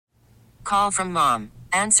Call from mom.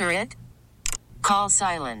 Answer it. Call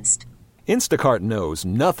silenced. Instacart knows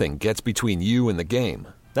nothing gets between you and the game.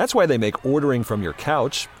 That's why they make ordering from your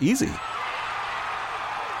couch easy.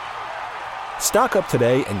 Stock up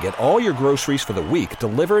today and get all your groceries for the week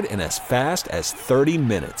delivered in as fast as 30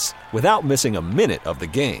 minutes without missing a minute of the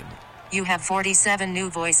game. You have 47 new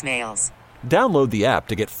voicemails. Download the app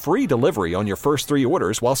to get free delivery on your first 3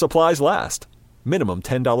 orders while supplies last. Minimum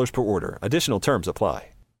 $10 per order. Additional terms apply.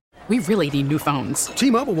 We really need new phones.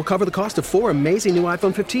 T-Mobile will cover the cost of 4 amazing new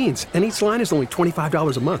iPhone 15s, and each line is only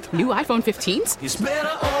 $25 a month. New iPhone 15s? It's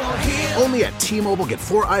better over here. Only at T-Mobile, get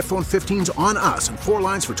 4 iPhone 15s on us and 4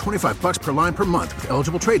 lines for $25 per line per month with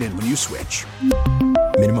eligible trade-in when you switch.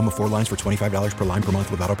 Minimum of 4 lines for $25 per line per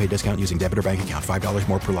month with autopay discount using debit or bank account. $5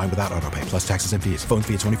 more per line without autopay, plus taxes and fees. Phone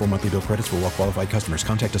fee at 24 monthly bill credits for well-qualified customers.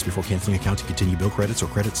 Contact us before canceling account to continue bill credits or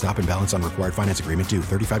credit stop and balance on required finance agreement due.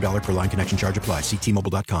 $35 per line connection charge applies. See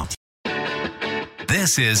T-Mobile.com.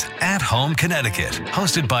 This is At Home Connecticut,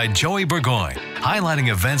 hosted by Joey Burgoyne,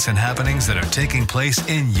 highlighting events and happenings that are taking place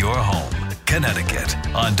in your home, Connecticut,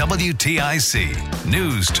 on WTIC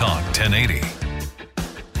News Talk 1080.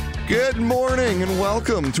 Good morning and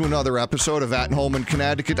welcome to another episode of At Home in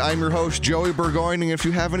Connecticut. I'm your host, Joey Burgoyne, and if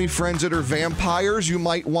you have any friends that are vampires, you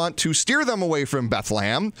might want to steer them away from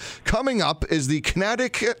Bethlehem. Coming up is the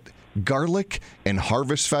Connecticut Garlic and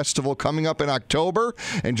Harvest Festival coming up in October.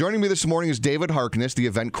 And joining me this morning is David Harkness, the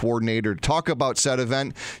event coordinator, to talk about said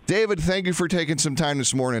event. David, thank you for taking some time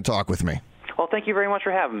this morning to talk with me. Well, thank you very much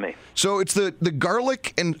for having me. So it's the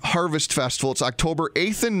Garlic and Harvest Festival. It's October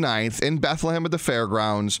 8th and 9th in Bethlehem at the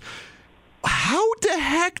fairgrounds. How the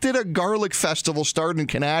heck did a garlic festival start in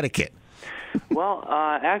Connecticut? Well,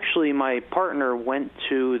 actually, my partner went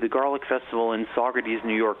to the Garlic Festival in Saugerties,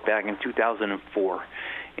 New York back in 2004.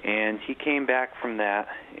 And he came back from that,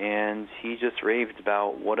 and he just raved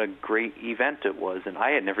about what a great event it was. And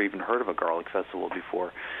I had never even heard of a garlic festival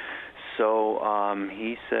before. So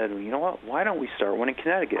he said, well, you know what, why don't we start one in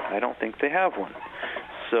Connecticut? I don't think they have one.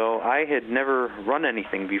 So I had never run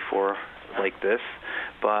anything before like this,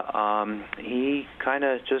 but he kind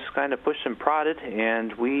of pushed and prodded,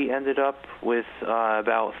 and we ended up with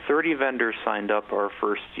about 30 vendors signed up our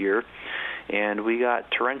first year. And we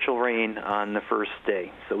got torrential rain on the first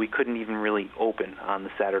day, so we couldn't even really open on the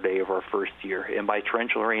Saturday of our first year. And by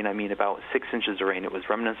torrential rain, I mean about 6 inches of rain. It was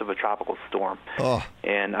remnants of a tropical storm. Oh.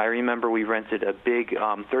 And I remember we rented a big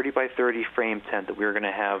 30 by 30 frame tent that we were going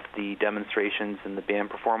to have the demonstrations and the band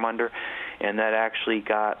perform under, and that actually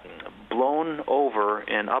got blown over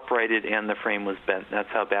and uprighted, and the frame was bent. That's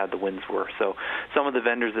how bad the winds were. So some of the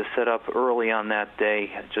vendors that set up early on that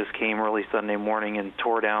day just came early Sunday morning and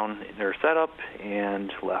tore down their setup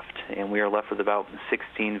and left. And we are left with about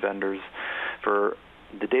 16 vendors for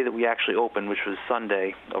the day that we actually opened, which was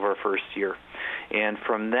Sunday of our first year. And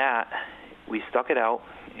from that, we stuck it out,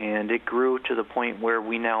 and it grew to the point where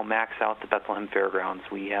we now max out the Bethlehem Fairgrounds.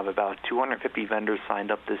 We have about 250 vendors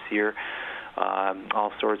signed up this year.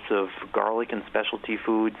 All sorts of garlic and specialty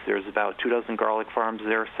foods. There's about 24 garlic farms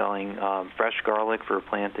there selling fresh garlic for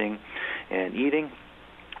planting and eating.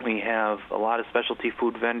 We have a lot of specialty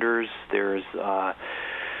food vendors. There's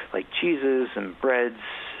like cheeses and breads,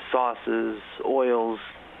 sauces, oils.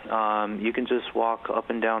 You can just walk up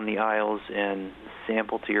and down the aisles and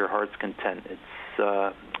sample to your heart's content.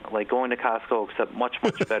 It's like going to Costco, except much,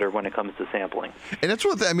 much better when it comes to sampling. And that's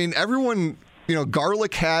what, everyone...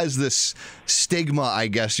 garlic has this stigma, I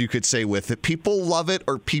guess you could say, with it. People love it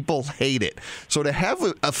or people hate it. So to have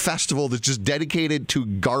a festival that's just dedicated to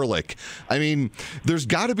garlic, there's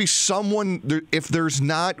got to be someone, if there's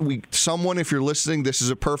not, if you're listening, this is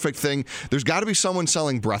a perfect thing. There's got to be someone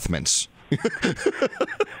selling breath mints.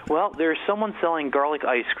 Well, there's someone selling garlic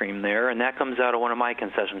ice cream there, and that comes out of one of my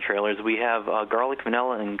concession trailers. We have garlic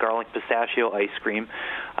vanilla and garlic pistachio ice cream.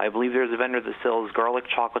 I believe there's a vendor that sells garlic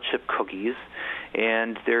chocolate chip cookies,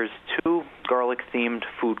 and there's 2 garlic-themed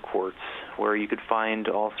food courts where you could find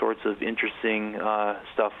all sorts of interesting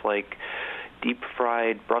stuff like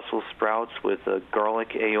deep-fried Brussels sprouts with garlic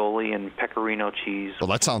aioli and pecorino cheese. Well,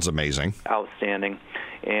 that sounds amazing. Outstanding.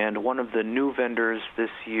 And one of the new vendors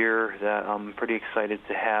this year that I'm pretty excited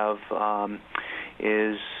to have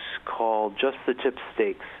is called Just the Tip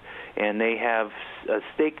Steaks. And they have a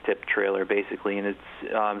steak tip trailer, basically, and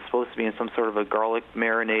it's supposed to be in some sort of a garlic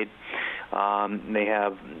marinade. They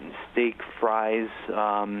have steak fries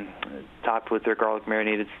topped with their garlic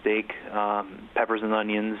marinated steak, peppers and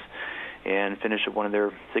onions, and finish with one of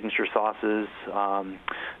their signature sauces.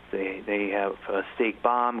 They have a steak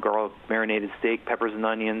bomb, garlic marinated steak, peppers and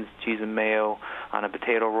onions, cheese and mayo on a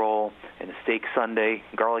potato roll, and a steak sundae,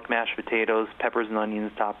 garlic mashed potatoes, peppers and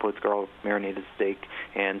onions topped with garlic marinated steak,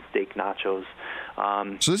 and steak nachos.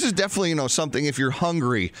 So this is definitely, something, if you're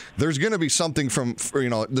hungry, there's going to be something from,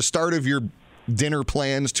 the start of your dinner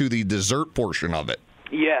plans to the dessert portion of it.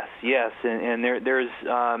 Yes, and there's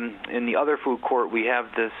in the other food court we have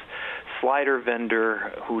this slider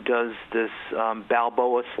vendor who does this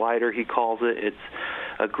Balboa slider, he calls it. It's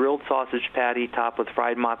a grilled sausage patty topped with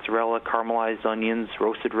fried mozzarella, caramelized onions,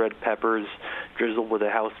 roasted red peppers, drizzled with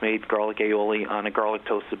a house-made garlic aioli on a garlic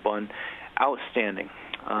toasted bun. Outstanding.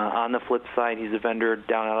 On the flip side, he's a vendor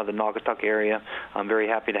down out of the Naugatuck area. I'm very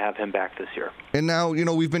happy to have him back this year. And now,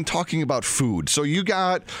 we've been talking about food. So you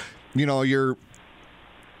got, your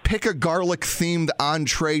pick a garlic-themed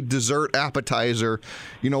entree, dessert, appetizer.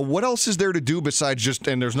 What else is there to do besides just,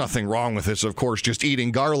 and there's nothing wrong with this, of course, just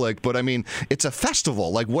eating garlic, but, it's a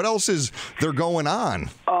festival. Like, what else is there going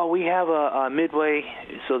on? We have a midway,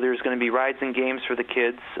 so there's going to be rides and games for the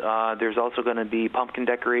kids. There's also going to be pumpkin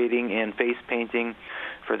decorating and face painting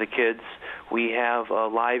for the kids. We have a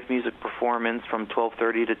live music performance from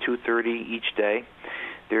 12:30 to 2:30 each day.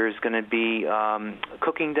 There's going to be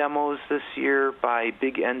cooking demos this year by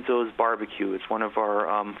Big Enzo's Barbecue. It's one of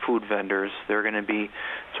our food vendors. They're going to be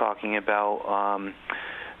talking about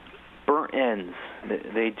burnt ends.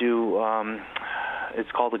 They do,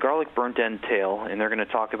 it's called the Garlic Burnt End Tale, and they're going to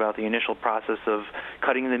talk about the initial process of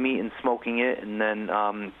cutting the meat and smoking it, and then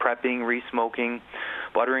prepping, re-smoking,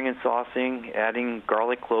 buttering and saucing, adding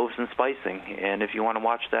garlic cloves and spicing. And if you want to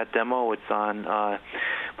watch that demo, it's on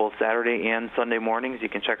both Saturday and Sunday mornings. You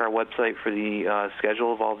can check our website for the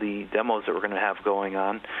schedule of all the demos that we're going to have going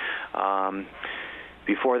on.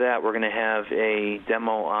 Before that, we're going to have a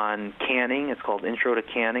demo on canning. It's called Intro to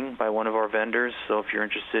Canning by one of our vendors. So if you're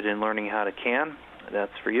interested in learning how to can,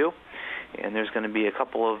 that's for you. And there's going to be a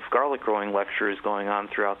couple of garlic growing lectures going on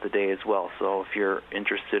throughout the day as well. So if you're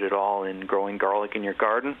interested at all in growing garlic in your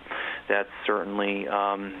garden, that's certainly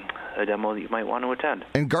a demo that you might want to attend.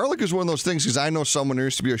 And garlic is one of those things, because I know someone, there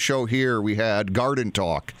used to be a show here, we had Garden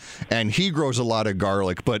Talk, and he grows a lot of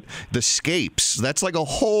garlic, but the scapes, that's like a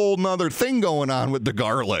whole nother thing going on with the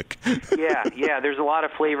garlic. Yeah, there's a lot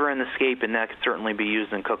of flavor in the scape, and that could certainly be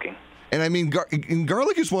used in cooking. And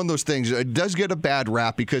garlic is one of those things. It does get a bad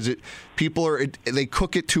rap because they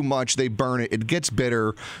cook it too much, they burn it, it gets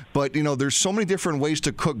bitter. But there's so many different ways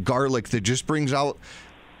to cook garlic that just brings out,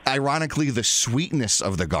 ironically, the sweetness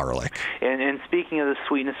of the garlic. And speaking of the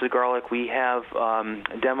sweetness of garlic, we have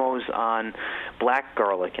demos on black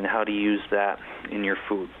garlic and how to use that in your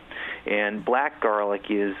food. And black garlic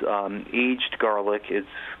is aged garlic. It's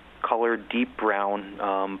colored deep brown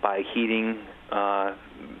by heating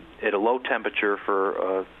at a low temperature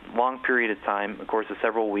for a long period of time, of course, of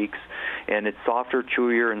several weeks, and it's softer,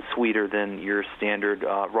 chewier, and sweeter than your standard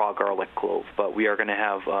raw garlic clove. But we are going to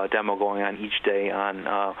have a demo going on each day on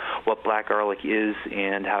what black garlic is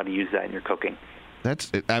and how to use that in your cooking.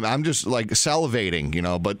 I'm just like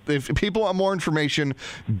salivating, but if people want more information,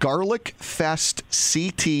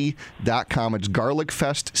 garlicfestct.com. It's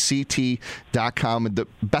garlicfestct.com at the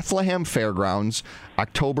Bethlehem Fairgrounds,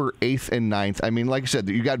 October 8th and 9th. Like I said,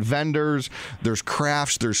 you got vendors, there's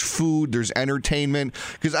crafts, there's food, there's entertainment.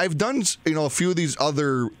 Because I've done, a few of these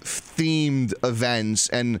other themed events,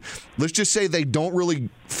 and let's just say they don't really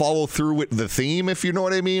follow through with the theme, if you know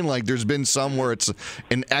what I mean. Like, there's been some where it's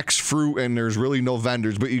an X fruit and there's really no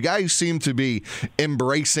vendors, but you guys seem to be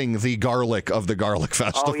embracing the garlic of the Garlic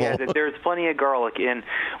Festival. Oh, yeah, there's plenty of garlic. And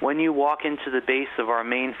when you walk into the base of our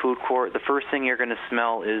main food court, the first thing you're going to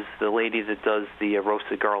smell is the lady that does the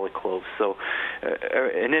roasted garlic cloves. So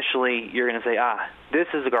initially, you're going to say, this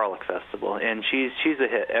is a garlic festival, and she's a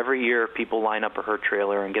hit. Every year, people line up at her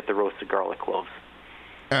trailer and get the roasted garlic cloves.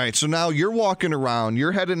 All right, so now you're walking around,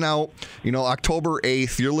 you're heading out, October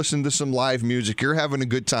 8th, you're listening to some live music, you're having a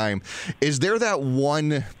good time. Is there that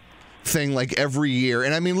one thing like every year?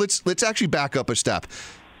 And let's actually back up a step.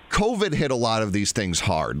 COVID hit a lot of these things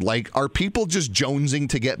hard. Like, are people just jonesing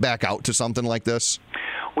to get back out to something like this?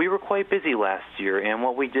 We were quite busy last year, and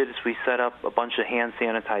what we did is we set up a bunch of hand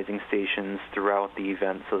sanitizing stations throughout the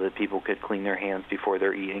event so that people could clean their hands before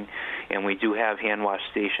they're eating. And we do have hand wash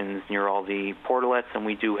stations near all the portalets, and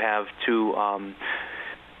we do have 2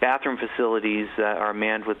 bathroom facilities that are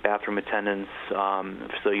manned with bathroom attendants,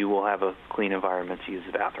 so you will have a clean environment to use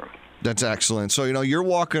the bathroom. That's excellent. So, you're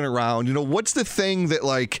walking around, what's the thing that,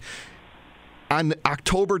 like, on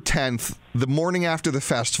October 10th, the morning after the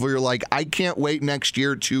festival, you're like, I can't wait next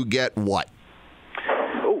year to get what?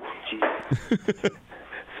 Oh, geez.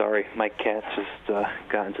 Sorry, my cat just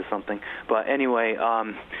got into something. But anyway,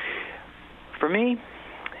 for me,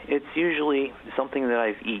 it's usually something that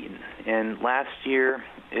I've eaten. And last year,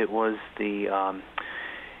 it was the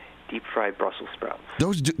deep-fried Brussels sprouts.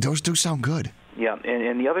 Those do sound good. Yeah,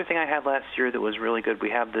 and the other thing I had last year that was really good, we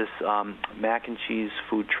have this mac and cheese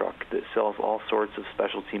food truck that sells all sorts of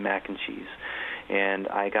specialty mac and cheese. And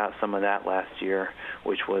I got some of that last year,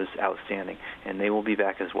 which was outstanding. And they will be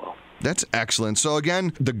back as well. That's excellent. So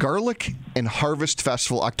again, the Garlic and Harvest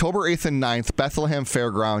Festival, October 8th and 9th, Bethlehem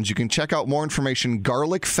Fairgrounds. You can check out more information,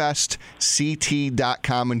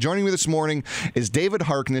 garlicfestct.com. And joining me this morning is David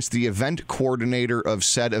Harkness, the event coordinator of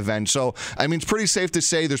said event. So, I mean, it's pretty safe to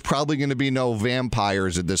say there's probably going to be no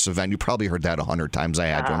vampires at this event. You probably heard that 100 times. I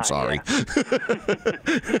had to. I'm sorry. Yeah.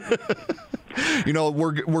 You know,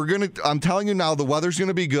 we're going to, I'm telling you now, the weather's going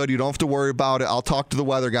to be good. You don't have to worry about it. I'll talk to the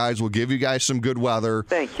weather guys. We'll give you guys some good weather.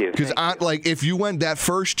 Thank you. Because, like, if you went that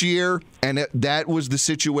first year and that was the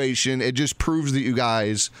situation, it just proves that you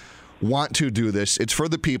guys want to do this. It's for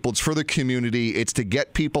the people. It's for the community. It's to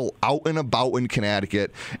get people out and about in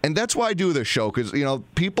Connecticut. And that's why I do this show, because, you know,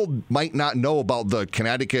 people might not know about the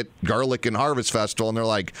Connecticut Garlic and Harvest Festival, and they're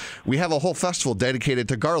like, we have a whole festival dedicated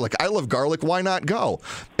to garlic. I love garlic. Why not go?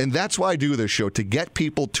 And that's why I do this show, to get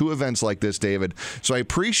people to events like this, David. So I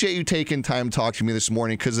appreciate you taking time to talk to me this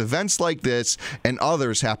morning, because events like this and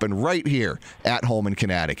others happen right here at home in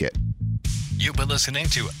Connecticut. You've been listening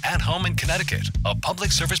to At Home in Connecticut, a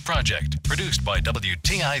public service project produced by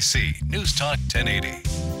WTIC News Talk 1080.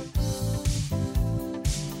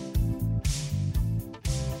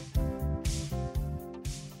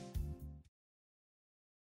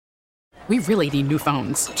 We really need new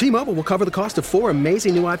phones. T-Mobile will cover the cost of 4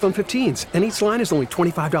 amazing new iPhone 15s, and each line is only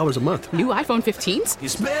 $25 a month. New iPhone 15s?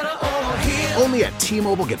 It's better over here. Only at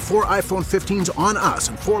T-Mobile, get 4 iPhone 15s on us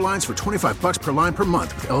and 4 lines for $25 per line per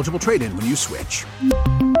month with eligible trade-in when you switch.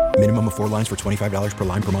 Minimum of 4 lines for $25 per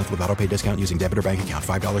line per month with autopay discount using debit or bank account.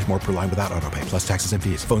 $5 more per line without autopay, plus taxes and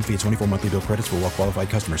fees. Phone fee at 24 monthly bill credits for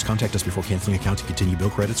well-qualified customers. Contact us before canceling account to continue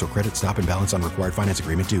bill credits or credit stop and balance on required finance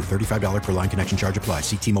agreement due. $35 per line connection charge applies.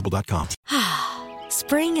 See T-Mobile.com.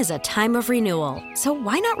 Spring is a time of renewal, so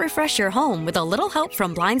why not refresh your home with a little help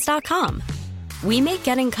from Blinds.com? We make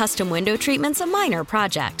getting custom window treatments a minor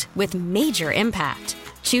project with major impact.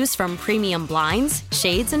 Choose from premium blinds,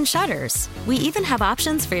 shades, and shutters. We even have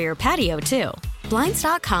options for your patio, too.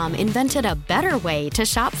 Blinds.com invented a better way to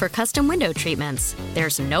shop for custom window treatments.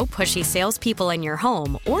 There's no pushy salespeople in your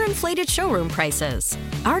home or inflated showroom prices.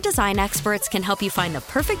 Our design experts can help you find the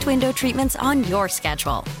perfect window treatments on your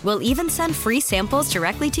schedule. We'll even send free samples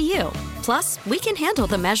directly to you. Plus, we can handle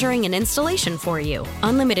the measuring and installation for you.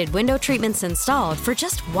 Unlimited window treatments installed for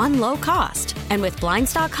just one low cost. And with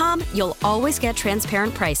Blinds.com, you'll always get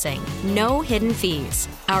transparent pricing. No hidden fees.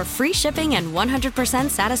 Our free shipping and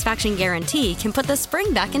 100% satisfaction guarantee can put the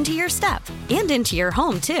spring back into your step and into your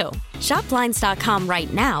home, too. Shop Blinds.com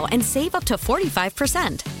right now and save up to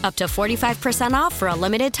 45%. Up to 45% off for a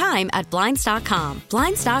limited time at Blinds.com.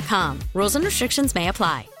 Blinds.com. Rules and restrictions may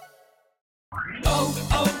apply.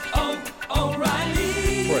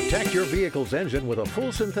 O'Reilly. Protect your vehicle's engine with a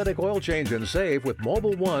full synthetic oil change and save with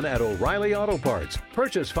Mobil 1 at O'Reilly Auto Parts.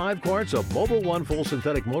 Purchase 5 quarts of Mobil 1 full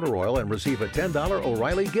synthetic motor oil and receive a $10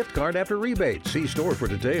 O'Reilly gift card after rebate. See store for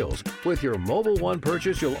details. With your Mobil 1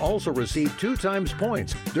 purchase, you'll also receive 2 times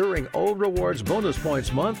points during O Rewards Bonus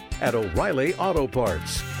Points Month at O'Reilly Auto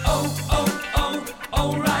Parts.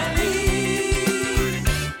 O'Reilly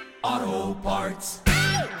Auto Parts.